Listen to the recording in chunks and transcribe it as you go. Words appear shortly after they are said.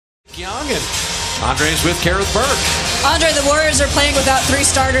Young, and Andre's with Kareth Burke. Andre, the Warriors are playing without three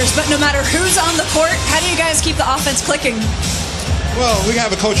starters, but no matter who's on the court, how do you guys keep the offense clicking? Well, we have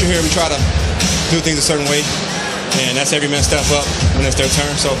a culture here. We try to do things a certain way, and that's every man step up when it's their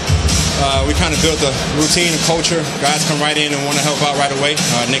turn. So we kind of built a routine and culture. Guys come right in and want to help out right away.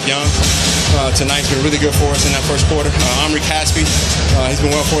 Nick Young tonight's been really good for us in that first quarter. Omri Caspi, he's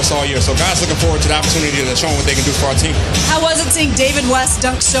been well for us all year. So guys looking forward to the opportunity to show them what they can do for our team. How was it seeing David West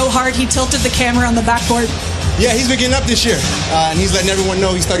dunk so hard he tilted the camera on the backboard? Yeah, he's been getting up this year, and he's letting everyone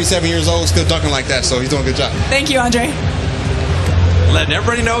know he's 37 years old, still dunking like that, so he's doing a good job. Thank you, Andre. Letting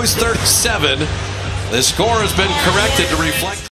everybody know he's 37. The score has been corrected to reflect